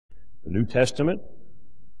the New Testament.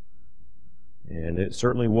 And it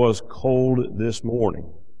certainly was cold this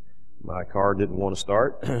morning. My car didn't want to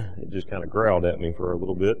start. It just kind of growled at me for a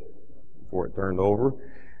little bit before it turned over.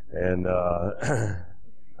 And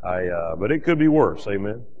but it could be worse,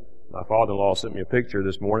 amen. My father-in-law sent me a picture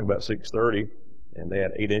this morning about 6:30, and they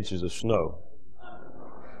had 8 inches of snow.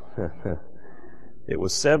 It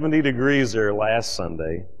was 70 degrees there last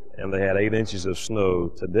Sunday, and they had 8 inches of snow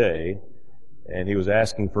today, and he was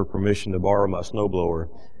asking for permission to borrow my snowblower.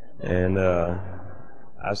 And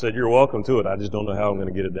I said, "You're welcome to it. I just don't know how I'm going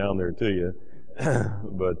to get it down there to you."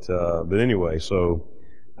 But anyway, so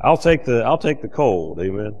I'll take the cold,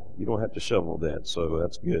 amen. You don't have to shovel that, so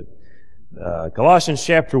that's good. Colossians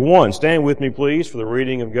chapter 1. Stand with me, please, for the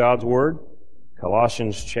reading of God's Word.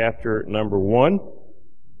 Colossians chapter number 1.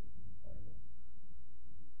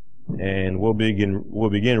 And we'll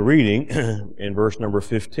begin reading in verse number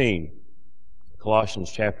 15. Colossians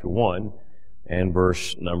chapter 1 and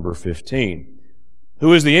verse number 15.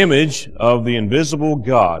 Who is the image of the invisible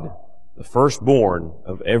God, the firstborn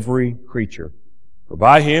of every creature? For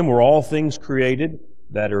by Him were all things created,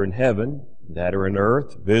 that are in heaven, that are in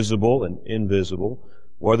earth, visible and invisible,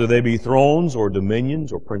 whether they be thrones or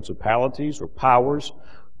dominions or principalities or powers.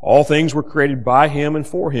 All things were created by Him and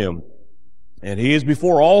for Him. And He is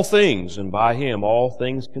before all things, and by Him all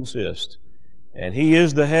things consist. And He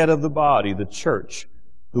is the head of the body, the church,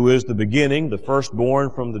 who is the beginning, the firstborn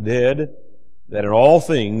from the dead, that in all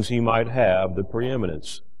things He might have the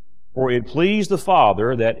preeminence. For it pleased the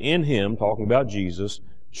Father that in Him, talking about Jesus,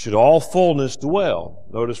 should all fullness dwell.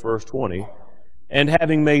 Notice verse 20. And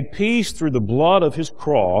having made peace through the blood of His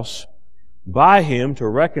cross, by Him to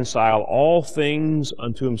reconcile all things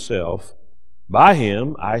unto Himself. By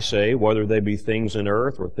Him, I say, whether they be things in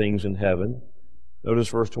earth or things in heaven. Notice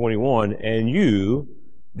verse 21. And you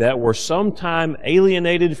that were sometime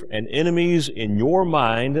alienated and enemies in your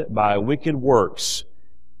mind by wicked works,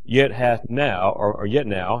 yet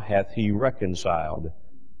now hath He reconciled.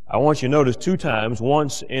 I want you to notice 2 times,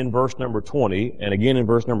 once in verse number 20 and again in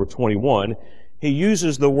verse number 21, He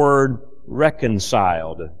uses the word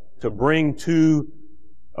reconciled to bring 2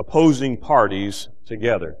 opposing parties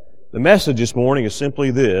together. The message this morning is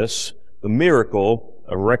simply this: the miracle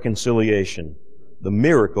of reconciliation. The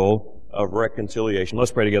miracle of reconciliation.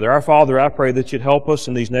 Let's pray together. Our Father, I pray that You'd help us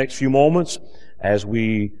in these next few moments as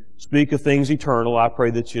we speak of things eternal. I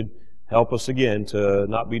pray that You'd help us again to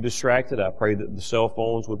not be distracted. I pray that the cell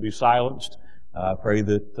phones would be silenced. I pray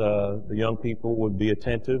that the young people would be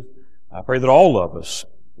attentive. I pray that all of us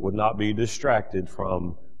would not be distracted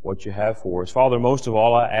from what You have for us. Father, most of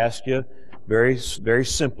all, I ask You very, very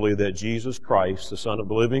simply that Jesus Christ, the Son of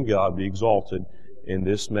the living God, be exalted in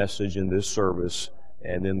this message, in this service,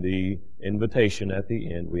 and in the invitation at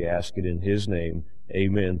the end. We ask it in His name.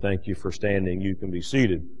 Amen. Thank you for standing. You can be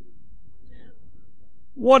seated.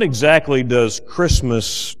 What exactly does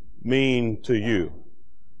Christmas mean to you?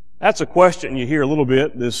 That's a question you hear a little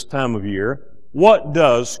bit this time of year. What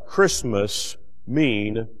does Christmas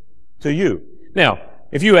mean to you? Now,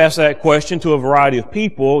 if you ask that question to a variety of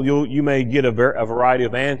people, you may get a variety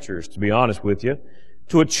of answers, to be honest with you.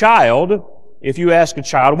 To a child, if you ask a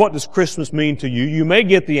child, what does Christmas mean to you? You may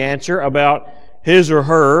get the answer about his or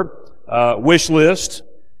her wish list,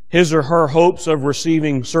 his or her hopes of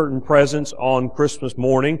receiving certain presents on Christmas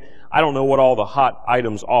morning. I don't know what all the hot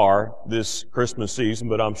items are this Christmas season,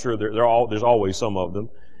 but I'm sure there's always some of them.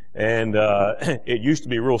 And it used to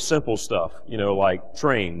be real simple stuff, like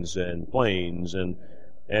trains and planes and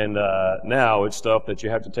now it's stuff that you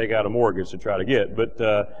have to take out a mortgage to try to get.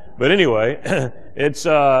 But anyway, it's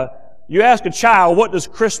you ask a child, what does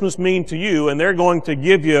Christmas mean to you? And they're going to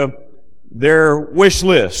give you their wish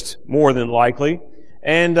list, more than likely.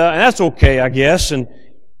 And that's okay, I guess. And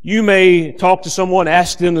you may talk to someone,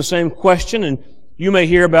 ask them the same question, and you may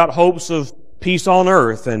hear about hopes of peace on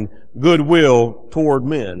earth and goodwill toward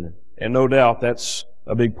men. And no doubt that's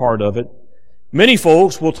a big part of it. Many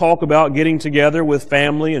folks will talk about getting together with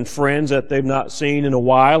family and friends that they've not seen in a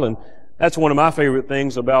while, and that's one of my favorite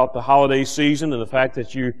things about the holiday season and the fact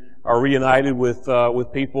that you are reunited with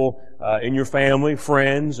people in your family,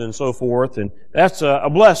 friends, and so forth, and that's a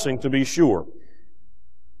blessing to be sure.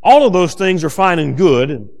 All of those things are fine and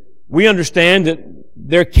good. We understand that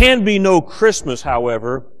there can be no Christmas,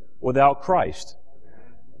 however, without Christ.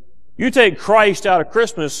 You take Christ out of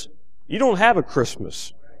Christmas, you don't have a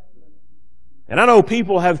Christmas. And I know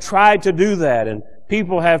people have tried to do that, and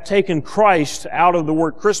people have taken Christ out of the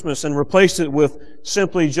word Christmas and replaced it with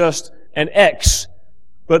simply just an X.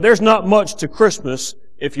 But there's not much to Christmas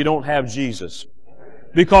if you don't have Jesus.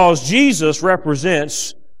 Because Jesus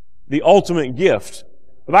represents the ultimate gift.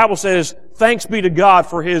 The Bible says, thanks be to God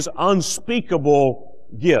for His unspeakable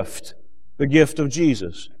gift, the gift of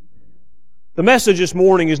Jesus. The message this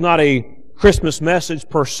morning is not a Christmas message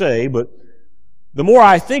per se, but the more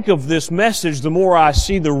I think of this message, the more I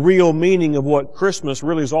see the real meaning of what Christmas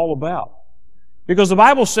really is all about. Because the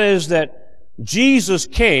Bible says that Jesus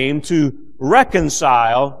came to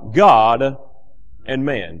reconcile God and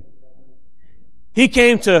man. He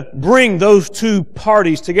came to bring those two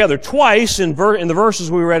parties together. Twice in the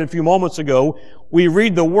verses we read a few moments ago, we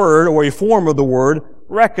read the word, or a form of the word,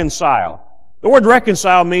 reconcile. The word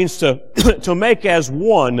reconcile means to make as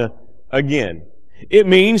one again. It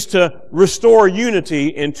means to restore unity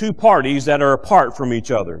in two parties that are apart from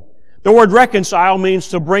each other. The word reconcile means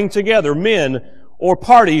to bring together men or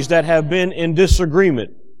parties that have been in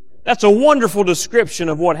disagreement. That's a wonderful description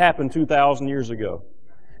of what happened 2,000 years ago.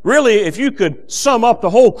 Really, if you could sum up the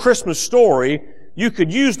whole Christmas story, you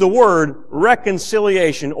could use the word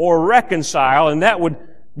reconciliation or reconcile, and that would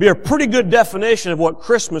be a pretty good definition of what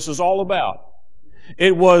Christmas is all about.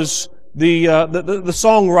 It was the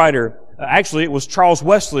songwriter, actually it was Charles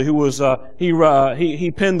Wesley who was,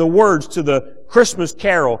 he penned the words to the Christmas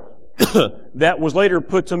carol that was later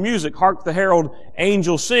put to music, Hark the Herald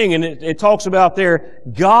Angels Sing, and it talks about there,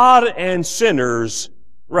 God and sinners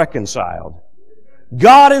reconciled.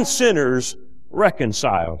 God and sinners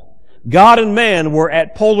reconciled. God and man were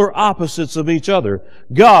at polar opposites of each other.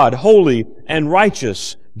 God holy and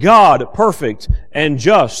righteous. God perfect and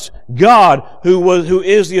just. God who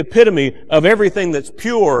is the epitome of everything that's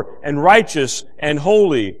pure and righteous and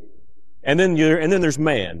holy. And then there's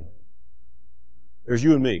man. There's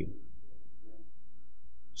you and me.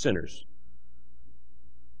 Sinners.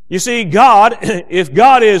 You see, God, if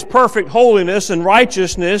God is perfect holiness and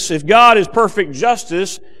righteousness, if God is perfect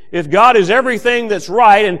justice, if God is everything that's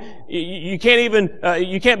right, and you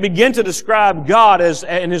can't begin to describe God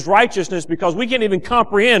and His righteousness because we can't even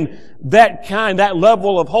comprehend that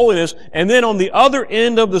level of holiness. And then on the other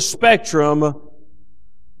end of the spectrum,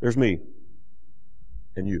 there's me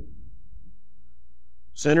and you.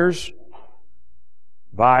 Sinners,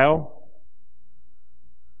 vile.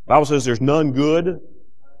 The Bible says there's none good.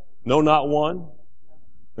 No, not one.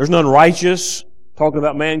 There's none righteous. Talking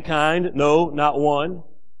about mankind. No, not one.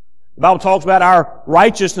 The Bible talks about our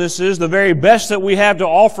righteousnesses. The very best that we have to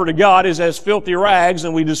offer to God is as filthy rags,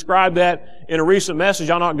 and we described that in a recent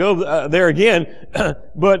message. I'll not go there again.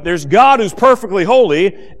 But there's God who's perfectly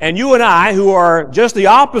holy, and you and I, who are just the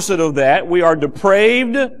opposite of that, we are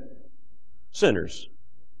depraved sinners.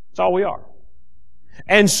 That's all we are.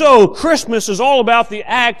 And so Christmas is all about the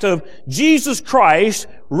act of Jesus Christ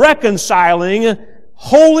reconciling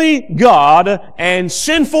holy God and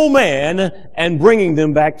sinful man and bringing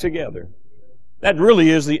them back together. That really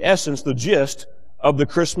is the essence, the gist of the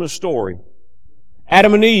Christmas story.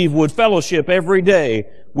 Adam and Eve would fellowship every day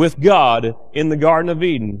with God in the Garden of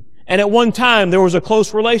Eden. And at one time there was a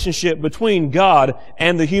close relationship between God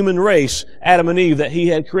and the human race, Adam and Eve, that He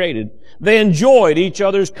had created. They enjoyed each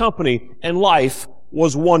other's company, and life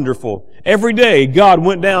was wonderful. Every day, God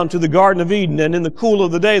went down to the Garden of Eden, and in the cool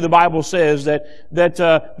of the day, the Bible says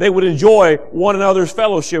that they would enjoy one another's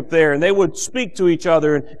fellowship there, and they would speak to each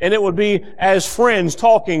other, and it would be as friends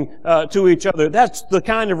talking to each other. That's the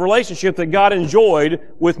kind of relationship that God enjoyed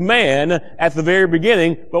with man at the very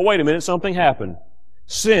beginning. But wait a minute, something happened.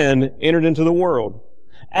 Sin entered into the world.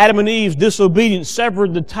 Adam and Eve's disobedience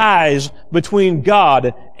severed the ties between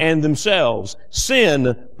God and themselves.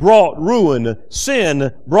 Sin brought ruin.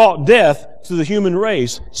 Sin brought death to the human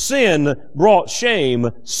race. Sin brought shame.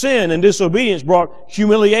 Sin and disobedience brought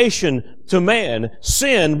humiliation to man.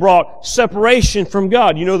 Sin brought separation from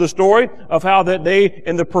God. You know the story of how that they,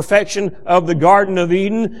 in the perfection of the Garden of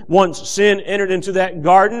Eden, once sin entered into that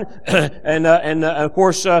garden, and of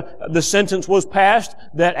course the sentence was passed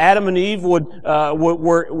that Adam and Eve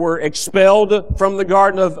were expelled from the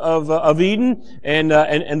Garden of Eden, and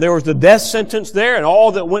there was the death sentence there, and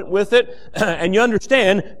all that went with it. And you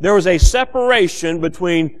understand there was a separation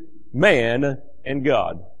between man and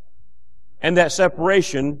God, and that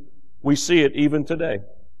separation, we see it even today.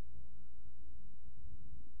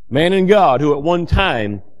 Man and God, who at one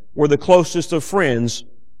time were the closest of friends,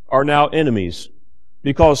 are now enemies.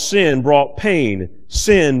 Because sin brought pain,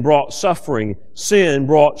 sin brought suffering, sin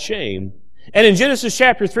brought shame. And in Genesis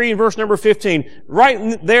chapter 3 and verse number 15,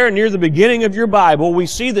 right there near the beginning of your Bible, we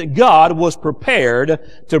see that God was prepared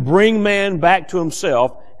to bring man back to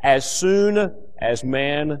Himself as soon as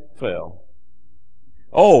man fell.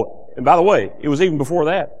 Oh, and by the way, it was even before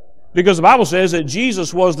that. Because the Bible says that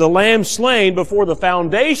Jesus was the Lamb slain before the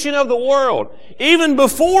foundation of the world. Even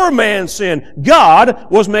before man sinned, God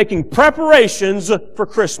was making preparations for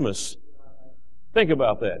Christmas. Think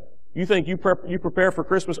about that. You think you prepare for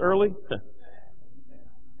Christmas early?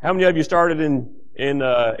 How many of you started in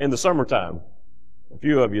the summertime? A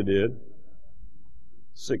few of you did.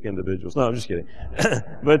 Sick individuals. No, I'm just kidding.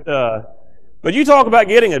 But you talk about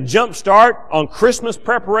getting a jump start on Christmas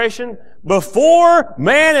preparation. Before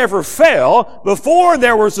man ever fell, before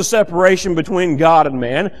there was a separation between God and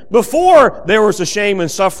man, before there was the shame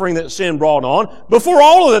and suffering that sin brought on, before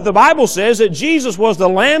all of that, the Bible says that Jesus was the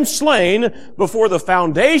Lamb slain before the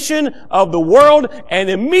foundation of the world, and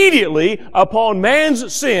immediately upon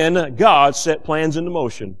man's sin, God set plans into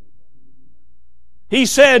motion. He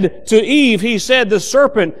said to Eve, He said, the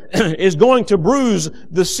serpent is going to bruise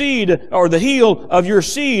the seed or the heel of your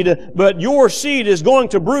seed, but your seed is going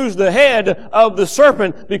to bruise the head of the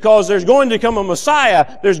serpent, because there's going to come a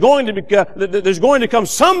Messiah. There's going to come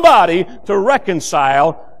somebody to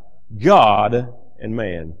reconcile God and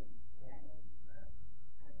man.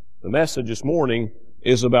 The message this morning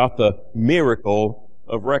is about the miracle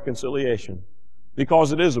of reconciliation,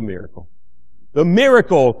 because it is a miracle. The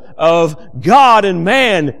miracle of God and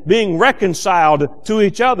man being reconciled to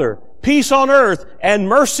each other. Peace on earth and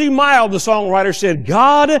mercy mild, the songwriter said.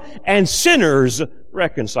 God and sinners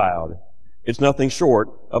reconciled. It's nothing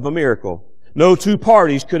short of a miracle. No two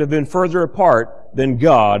parties could have been further apart than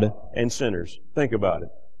God and sinners. Think about it.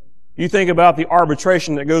 You think about the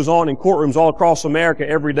arbitration that goes on in courtrooms all across America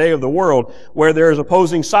every day of the world, where there's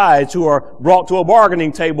opposing sides who are brought to a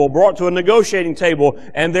bargaining table, brought to a negotiating table,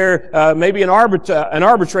 and there maybe an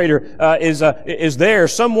arbitrator is there,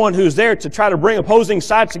 someone who's there to try to bring opposing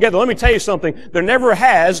sides together. Let me tell you something. There never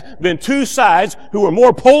has been two sides who are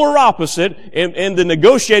more polar opposite in the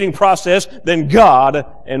negotiating process than God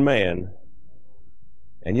and man.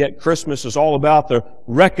 And yet Christmas is all about the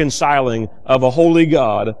reconciling of a holy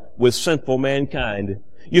God with sinful mankind.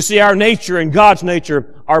 You see, our nature and God's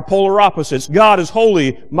nature are polar opposites. God is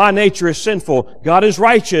holy, my nature is sinful. God is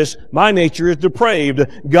righteous, my nature is depraved.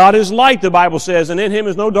 God is light, the Bible says, and in Him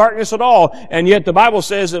is no darkness at all. And yet the Bible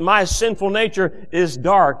says that my sinful nature is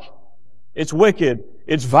dark. It's wicked.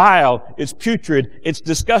 It's vile, it's putrid, it's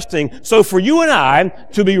disgusting. So for you and I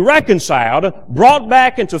to be reconciled, brought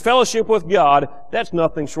back into fellowship with God, that's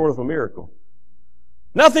nothing short of a miracle.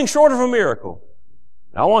 Nothing short of a miracle.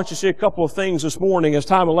 Now I want you to see a couple of things this morning as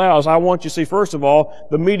time allows. I want you to see, first of all,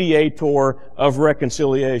 the mediator of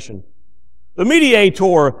reconciliation. The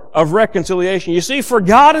mediator of reconciliation. You see, for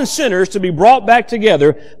God and sinners to be brought back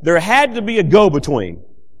together, there had to be a go-between.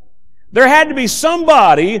 There had to be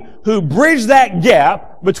somebody who bridged that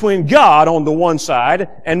gap between God on the one side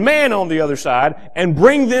and man on the other side and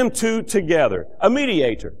bring them two together. A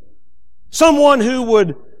mediator. Someone who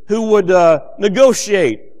would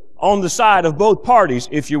negotiate on the side of both parties,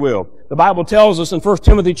 if you will. The Bible tells us in 1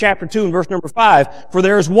 Timothy chapter 2 and verse number 5, for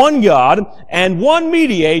there is one God and one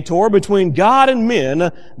mediator between God and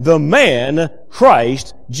men, the man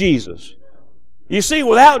Christ Jesus. You see,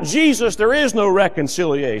 without Jesus there is no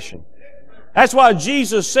reconciliation. That's why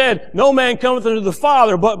Jesus said, no man cometh unto the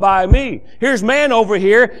Father but by me. Here's man over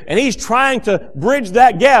here, and he's trying to bridge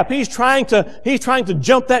that gap. He's trying to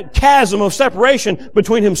jump that chasm of separation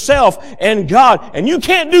between himself and God. And you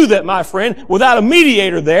can't do that, my friend, without a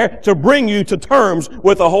mediator there to bring you to terms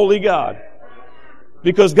with a holy God.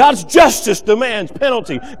 Because God's justice demands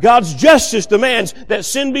penalty. God's justice demands that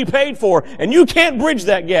sin be paid for. And you can't bridge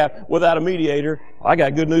that gap without a mediator. I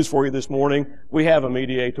got good news for you this morning. We have a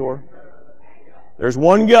mediator. There's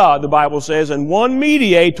one God, the Bible says, and one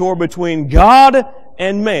mediator between God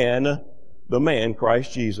and man, the man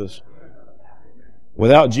Christ Jesus.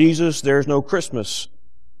 Without Jesus, there's no Christmas,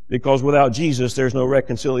 because without Jesus, there's no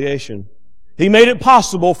reconciliation. He made it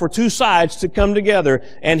possible for two sides to come together,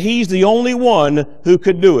 and He's the only one who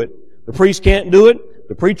could do it. The priest can't do it.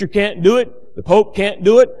 The preacher can't do it. The Pope can't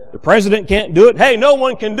do it. The president can't do it. Hey, no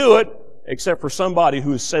one can do it except for somebody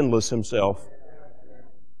who is sinless himself.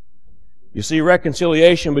 You see,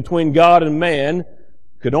 reconciliation between God and man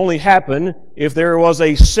could only happen if there was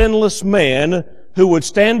a sinless man who would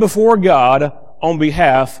stand before God on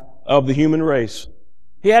behalf of the human race.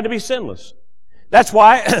 He had to be sinless. That's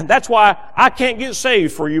why I can't get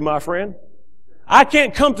saved for you, my friend. I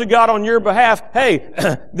can't come to God on your behalf. Hey,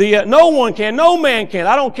 no one can, no man can.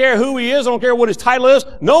 I don't care who he is, I don't care what his title is.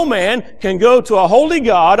 No man can go to a holy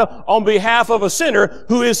God on behalf of a sinner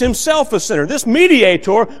who is himself a sinner. This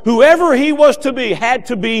mediator, whoever he was to be, had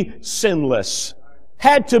to be sinless.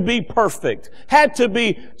 Had to be perfect. Had to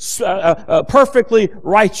be perfectly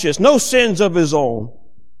righteous. No sins of his own.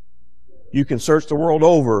 You can search the world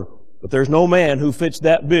over, but there's no man who fits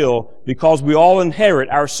that bill, because we all inherit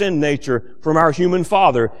our sin nature from our human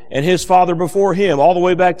father and his father before him, all the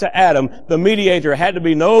way back to Adam. The mediator had to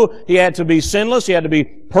be he had to be sinless, he had to be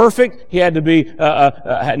perfect, he had to be,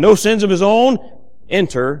 had no sins of his own.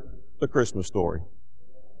 Enter the Christmas story.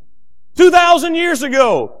 2,000 years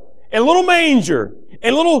ago, in a little manger,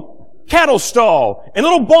 in a little cattle stall, in a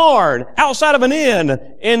little barn outside of an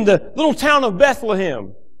inn in the little town of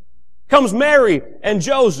Bethlehem, comes Mary and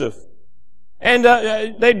Joseph. And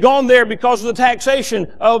they'd gone there because of the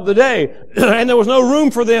taxation of the day. And there was no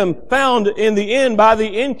room for them found in the inn by the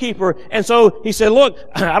innkeeper. And so he said, look,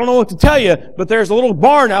 I don't know what to tell you, but there's a little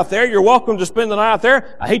barn out there. You're welcome to spend the night out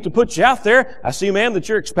there. I hate to put you out there. I see, ma'am, that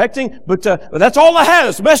you're expecting, but that's all I have.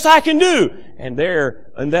 It's the best I can do. And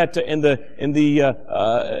there, in the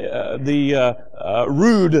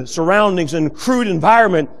rude surroundings and crude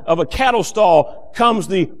environment of a cattle stall comes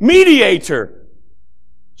the mediator,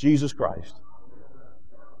 Jesus Christ.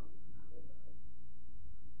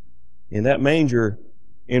 In that manger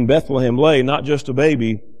in Bethlehem lay not just a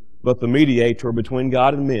baby, but the mediator between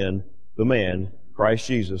God and men, the man, Christ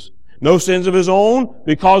Jesus. No sins of his own,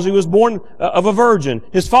 because he was born of a virgin.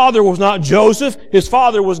 His father was not Joseph. His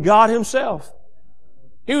father was God himself.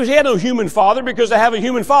 He had no human father, because to have a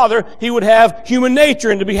human father, he would have human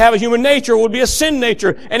nature, and to have a human nature would be a sin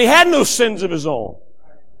nature, and he had no sins of his own.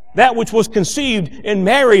 That which was conceived in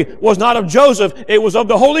Mary was not of Joseph, it was of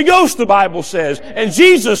the Holy Ghost, the Bible says. And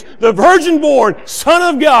Jesus, the virgin-born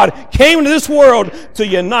Son of God, came into this world to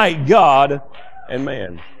unite God and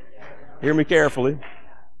man. Hear me carefully.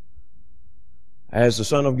 As the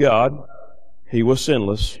Son of God, He was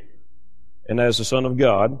sinless. And as the Son of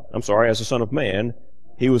as the Son of Man,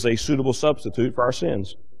 He was a suitable substitute for our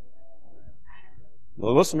sins.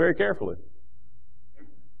 Well, listen very carefully.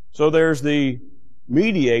 So there's the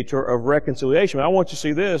mediator of reconciliation. I want you to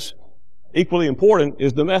see this. Equally important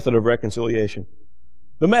is the method of reconciliation.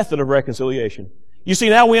 The method of reconciliation. You see,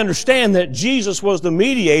 now we understand that Jesus was the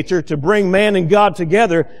mediator to bring man and God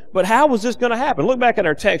together, but how was this going to happen? Look back at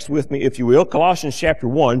our text with me, if you will, Colossians chapter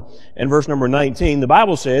 1 and verse number 19. The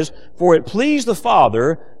Bible says, "For it pleased the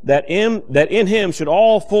Father that in Him should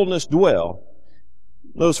all fullness dwell."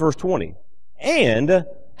 Notice verse 20. "And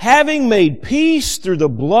having made peace through the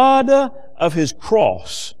blood of His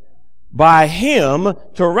cross, by Him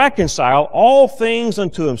to reconcile all things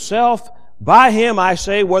unto Himself. By Him, I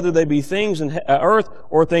say, whether they be things in earth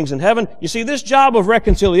or things in heaven." You see, this job of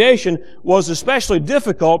reconciliation was especially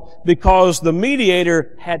difficult because the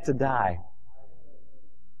mediator had to die.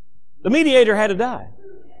 The mediator had to die.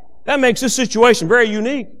 That makes this situation very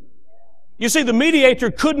unique. You see, the mediator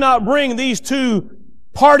could not bring these two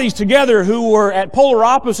parties together who were at polar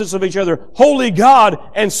opposites of each other, holy God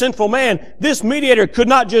and sinful man. This mediator could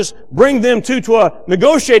not just bring them two to a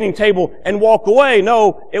negotiating table and walk away.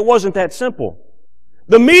 No, it wasn't that simple.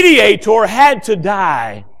 The mediator had to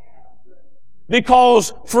die,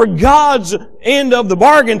 because for God's end of the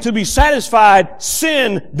bargain to be satisfied,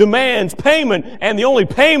 sin demands payment, and the only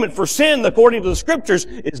payment for sin, according to the Scriptures,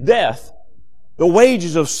 is death. The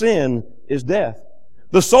wages of sin is death.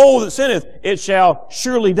 The soul that sinneth, it shall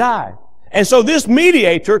surely die. And so this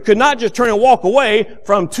mediator could not just turn and walk away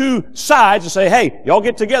from two sides and say, hey, y'all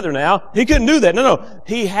get together now. He couldn't do that. No.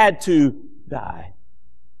 He had to die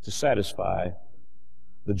to satisfy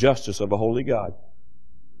the justice of a holy God.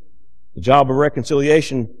 The job of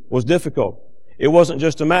reconciliation was difficult. It wasn't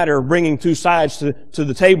just a matter of bringing two sides to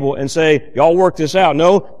the table and say, y'all work this out.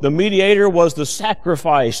 No, the mediator was the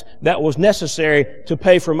sacrifice that was necessary to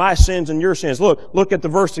pay for my sins and your sins. Look at the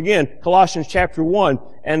verse again, Colossians chapter 1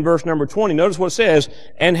 and verse number 20. Notice what it says,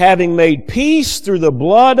 "And having made peace through the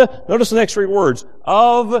blood," notice the next three words,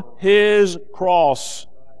 "of His cross."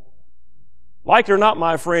 Like it or not,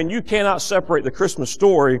 my friend, you cannot separate the Christmas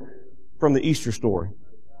story from the Easter story.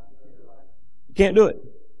 You can't do it.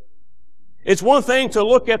 It's one thing to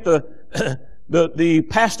look at the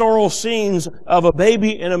pastoral scenes of a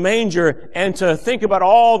baby in a manger and to think about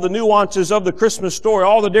all the nuances of the Christmas story,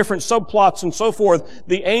 all the different subplots and so forth.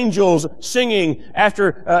 The angels singing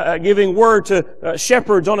after giving word to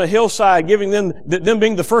shepherds on a hillside, giving them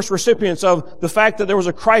being the first recipients of the fact that there was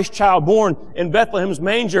a Christ child born in Bethlehem's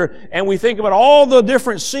manger. And we think about all the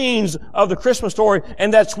different scenes of the Christmas story,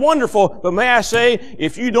 and that's wonderful. But may I say,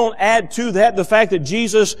 if you don't add to that the fact that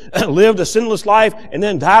Jesus lived a sinless life and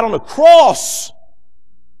then died on a cross,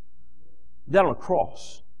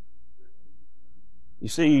 You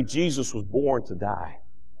see, Jesus was born to die.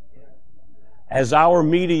 As our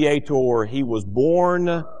mediator, He was born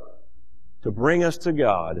to bring us to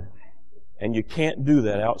God. And you can't do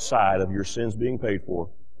that outside of your sins being paid for.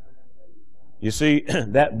 You see,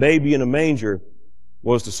 that baby in a manger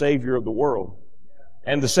was the Savior of the world.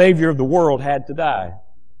 And the Savior of the world had to die.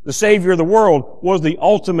 The Savior of the world was the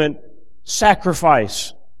ultimate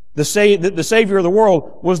sacrifice. The Savior of the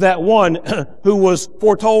world was that one who was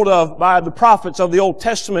foretold of by the prophets of the Old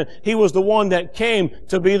Testament. He was the one that came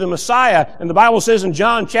to be the Messiah. And the Bible says in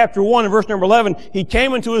John chapter 1 and verse number 11, He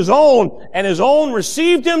came into His own, and His own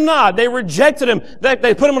received Him not. They rejected Him.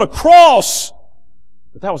 They put Him on a cross.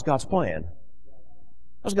 But that was God's plan.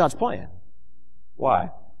 That was God's plan.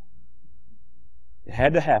 Why? It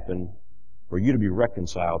had to happen for you to be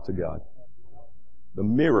reconciled to God. The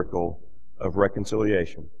miracle of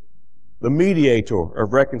reconciliation. The mediator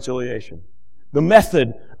of reconciliation. The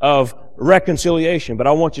method of reconciliation. But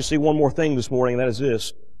I want you to see one more thing this morning, and that is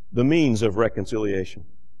this. The means of reconciliation.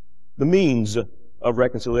 The means of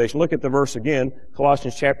reconciliation. Look at the verse again,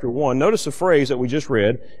 Colossians chapter 1. Notice the phrase that we just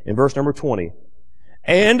read in verse number 20.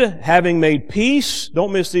 And having made peace,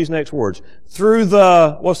 don't miss these next words, through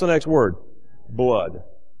the, what's the next word? Blood.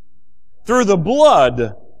 Through the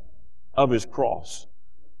blood of His cross.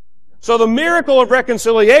 So the miracle of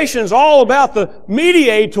reconciliation is all about the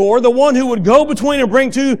mediator, the one who would go between and bring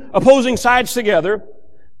two opposing sides together.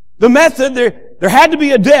 The method, there had to be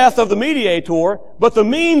a death of the mediator, but the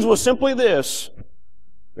means was simply this.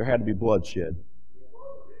 There had to be bloodshed.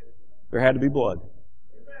 There had to be blood.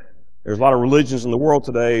 There's a lot of religions in the world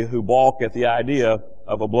today who balk at the idea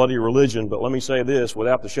of a bloody religion, but let me say this,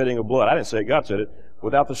 without the shedding of blood, I didn't say it, God said it,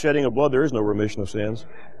 without the shedding of blood, there is no remission of sins.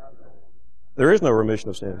 There is no remission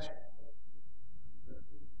of sins.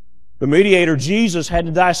 The mediator, Jesus, had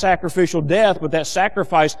to die sacrificial death, but that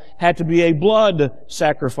sacrifice had to be a blood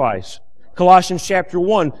sacrifice. Colossians chapter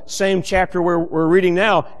 1, same chapter where we're reading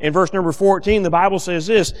now, in verse number 14, the Bible says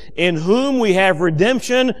this, in whom we have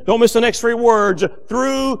redemption, don't miss the next three words,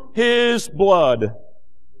 through His blood.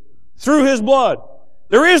 Through His blood.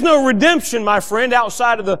 There is no redemption, my friend,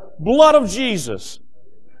 outside of the blood of Jesus.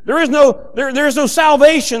 There is no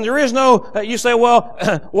salvation. There is no, you say,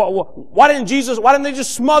 well, why didn't they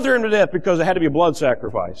just smother Him to death? Because it had to be a blood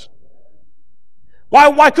sacrifice.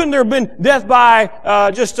 Why couldn't there have been death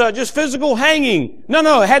by, just physical hanging?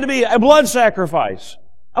 No, it had to be a blood sacrifice.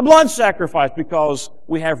 A blood sacrifice because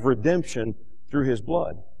we have redemption through His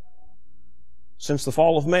blood. Since the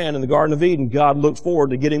fall of man in the Garden of Eden, God looked forward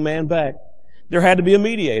to getting man back. There had to be a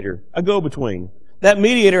mediator, a go-between. That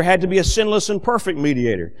mediator had to be a sinless and perfect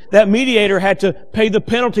mediator. That mediator had to pay the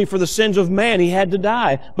penalty for the sins of man. He had to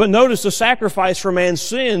die. But notice the sacrifice for man's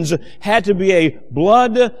sins had to be a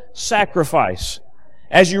blood sacrifice.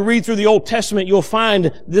 As you read through the Old Testament, you'll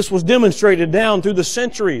find this was demonstrated down through the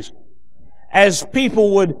centuries. As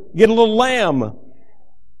people would get a little lamb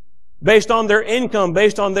based on their income,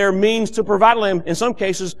 based on their means to provide a lamb. In some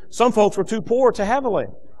cases, some folks were too poor to have a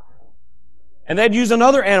lamb. And they'd use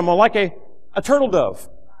another animal like a turtle dove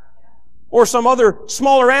or some other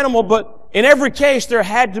smaller animal, but in every case there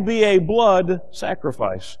had to be a blood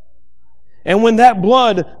sacrifice. And when that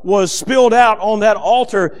blood was spilled out on that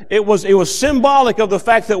altar, it was symbolic of the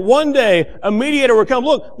fact that one day a mediator would come.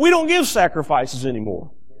 Look, we don't give sacrifices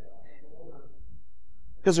anymore.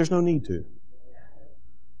 Because there's no need to.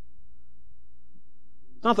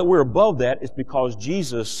 It's not that we're above that, it's because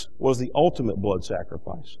Jesus was the ultimate blood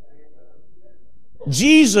sacrifice.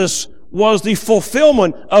 Jesus was the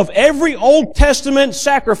fulfillment of every Old Testament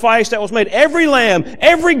sacrifice that was made. Every lamb,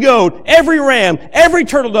 every goat, every ram, every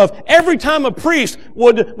turtle dove, every time a priest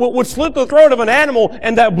would slit the throat of an animal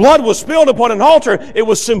and that blood was spilled upon an altar, it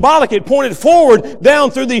was symbolic. It pointed forward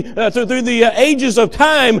down through the ages of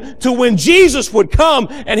time to when Jesus would come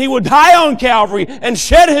and He would die on Calvary and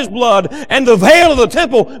shed His blood, and the veil of the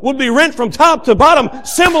temple would be rent from top to bottom,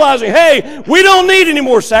 symbolizing, hey, we don't need any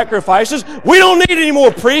more sacrifices. We don't need any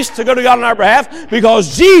more priests to go to God on our behalf,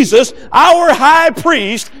 because Jesus, our high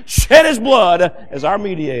priest, shed His blood as our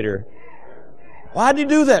mediator. Why did He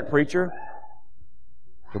do that, preacher?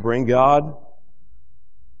 To bring God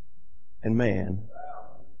and man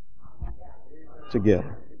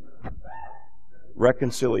together.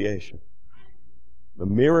 Reconciliation. The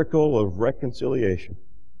miracle of reconciliation.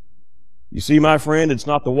 You see, my friend, it's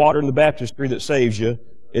not the water in the baptistry that saves you,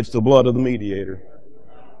 it's the blood of the mediator.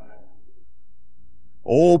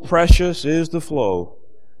 Oh, precious is the flow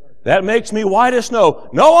that makes me white as snow.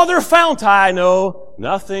 No other fount I know,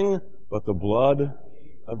 nothing but the blood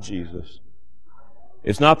of Jesus.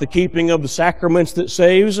 It's not the keeping of the sacraments that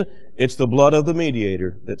saves. It's the blood of the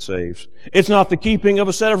mediator that saves. It's not the keeping of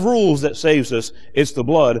a set of rules that saves us. It's the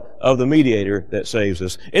blood of the mediator that saves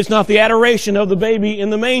us. It's not the adoration of the baby in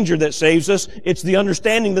the manger that saves us. It's the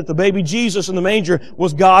understanding that the baby Jesus in the manger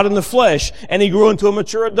was God in the flesh, and He grew into a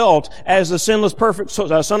mature adult as the sinless, perfect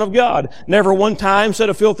Son of God. Never one time said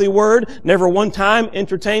a filthy word. Never one time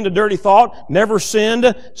entertained a dirty thought. Never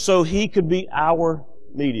sinned, so He could be our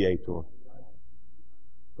mediator.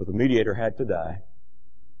 But the mediator had to die.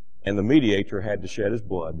 And the mediator had to shed his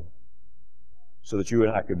blood so that you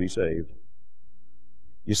and I could be saved.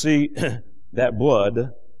 You see, that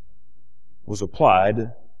blood was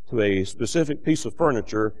applied to a specific piece of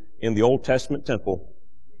furniture in the Old Testament temple,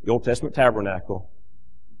 the Old Testament tabernacle,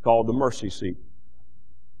 called the mercy seat.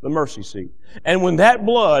 The mercy seat. And when that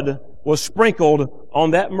blood was sprinkled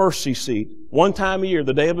on that mercy seat, one time a year,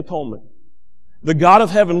 the Day of Atonement, the God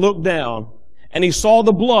of heaven looked down and He saw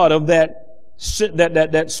the blood of that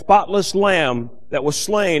spotless lamb that was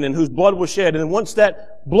slain and whose blood was shed. And once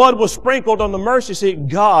that blood was sprinkled on the mercy seat,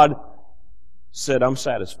 God said, I'm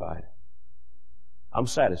satisfied. I'm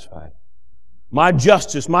satisfied. My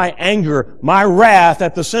justice, my anger, my wrath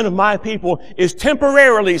at the sin of my people is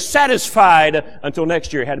temporarily satisfied until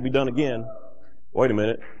next year. It had to be done again. Wait a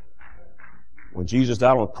minute. When Jesus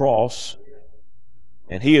died on the cross,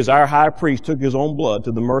 and He as our high priest took His own blood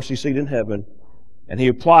to the mercy seat in heaven, and He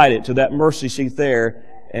applied it to that mercy seat there,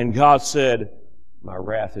 and God said, my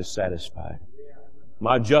wrath is satisfied.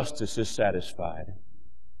 My justice is satisfied.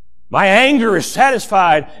 My anger is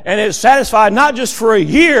satisfied, and it's satisfied not just for a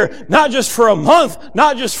year, not just for a month,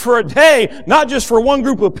 not just for a day, not just for one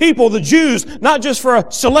group of people, the Jews, not just for a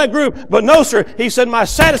select group, but no, sir, He said, my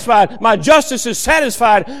justice is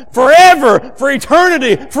satisfied forever, for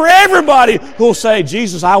eternity, for everybody who'll say,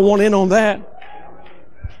 Jesus, I want in on that.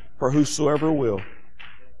 For whosoever will,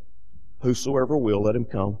 let him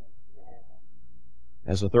come.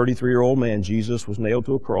 As a 33-year-old man, Jesus was nailed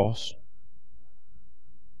to a cross.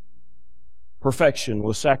 Perfection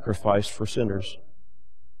was sacrificed for sinners.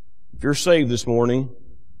 If you're saved this morning,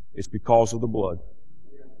 it's because of the blood.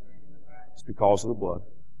 It's because of the blood.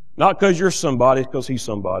 Not because you're somebody, it's because He's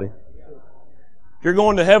somebody. If you're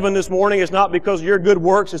going to heaven this morning, it's not because of your good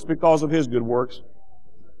works, it's because of His good works.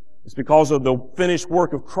 It's because of the finished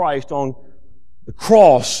work of Christ on the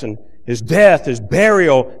cross and His death, His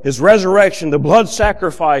burial, His resurrection, the blood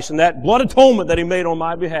sacrifice, and that blood atonement that He made on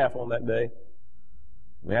my behalf on that day.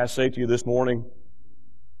 May I say to you this morning,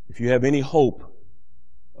 if you have any hope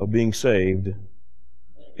of being saved,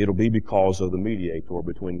 it'll be because of the mediator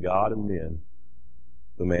between God and men,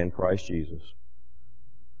 the man Christ Jesus.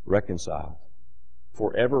 Reconciled.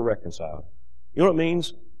 Forever reconciled. You know what it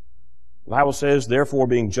means? The Bible says, therefore,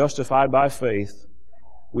 being justified by faith,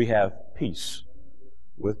 we have peace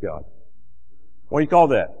with God. What do you call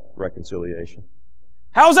that? Reconciliation.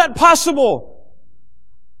 How is that possible?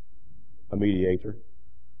 A mediator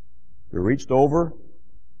who reached over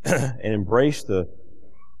and embraced the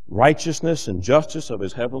righteousness and justice of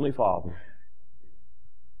His Heavenly Father.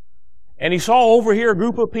 And He saw over here a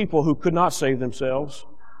group of people who could not save themselves.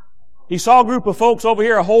 He saw a group of folks over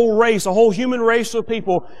here, a whole race, a whole human race of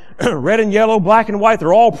people, red and yellow, black and white,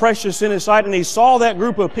 they're all precious in His sight. And He saw that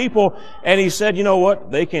group of people and He said, you know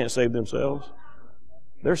what? They can't save themselves.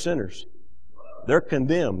 They're sinners. They're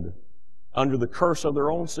condemned under the curse of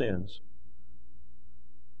their own sins.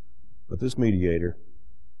 But this mediator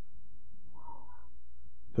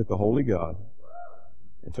took a holy God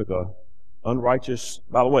and took a unrighteous...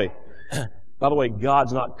 By the way,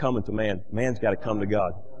 God's not coming to man. Man's got to come to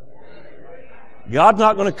God. God's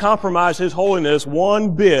not going to compromise His holiness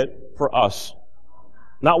one bit for us.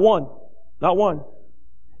 Not one. Not one.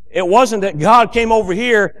 It wasn't that God came over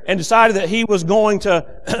here and decided that He was going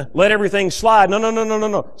to let everything slide.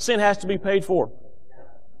 No. Sin has to be paid for.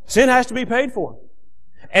 Sin has to be paid for.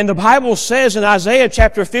 And the Bible says in Isaiah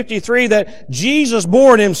chapter 53 that Jesus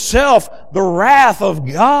bore in Himself the wrath of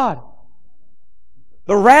God.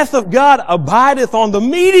 The wrath of God abideth on the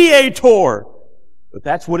mediator. But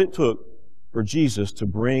that's what it took for Jesus to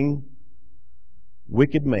bring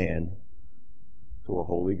wicked man to a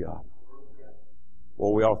holy God.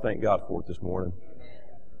 Well, we ought to thank God for it this morning.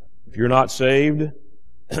 If you're not saved,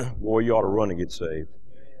 boy, you ought to run and get saved.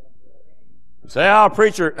 You say,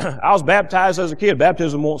 preacher, I was baptized as a kid.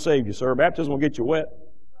 Baptism won't save you, sir. Baptism will get you wet.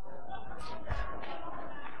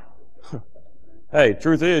 Hey,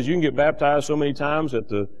 truth is, you can get baptized so many times that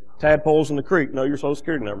the tadpoles in the creek know your Social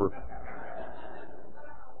Security number.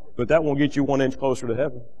 But that won't get you 1 inch closer to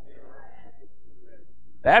heaven.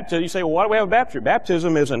 Baptism, you say, well, why do we have a baptism?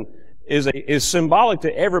 Baptism is symbolic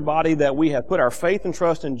to everybody that we have put our faith and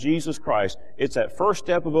trust in Jesus Christ. It's that first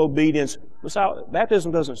step of obedience.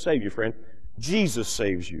 Baptism doesn't save you, friend. Jesus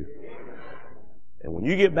saves you. And when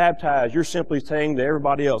you get baptized, you're simply saying to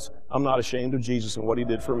everybody else, I'm not ashamed of Jesus and what He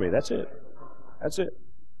did for me. That's it. That's it.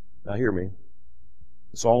 Now hear me.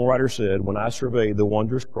 The songwriter said, when I survey the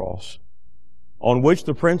wondrous cross on which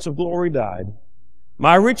the Prince of Glory died,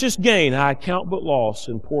 my richest gain I count but loss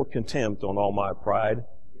and pour contempt on all my pride.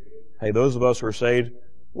 Hey, those of us who are saved,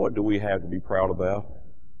 what do we have to be proud about?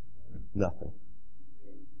 Nothing.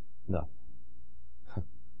 Nothing.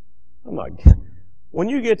 I'm not. When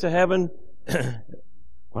you get to heaven,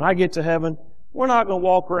 when I get to heaven, we're not going to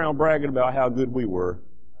walk around bragging about how good we were.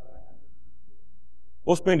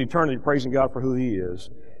 We'll spend eternity praising God for who He is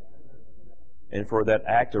and for that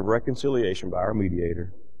act of reconciliation by our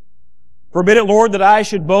mediator. Forbid it, Lord, that I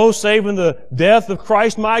should boast, save in the death of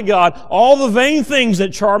Christ my God. All the vain things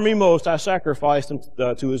that charm me most, I sacrificed them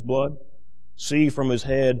to His blood. See from His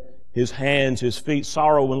head, His hands, His feet,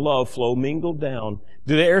 sorrow and love flow mingled down.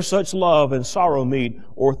 Did e'er such love and sorrow meet,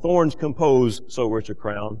 or thorns compose so rich a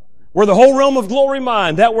crown? Were the whole realm of glory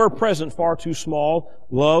mine, that were present far too small,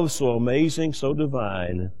 love so amazing, so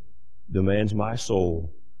divine, demands my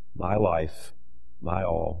soul, my life, my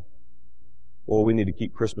all. Well, we need to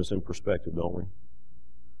keep Christmas in perspective, don't we?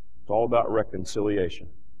 It's all about reconciliation.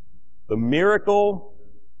 The miracle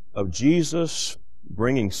of Jesus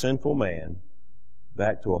bringing sinful man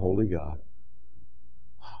back to a holy God.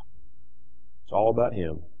 It's all about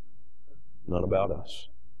Him, none about us.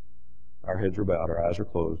 Our heads are bowed, our eyes are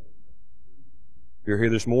closed. If you're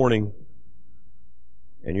here this morning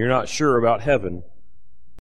and you're not sure about heaven,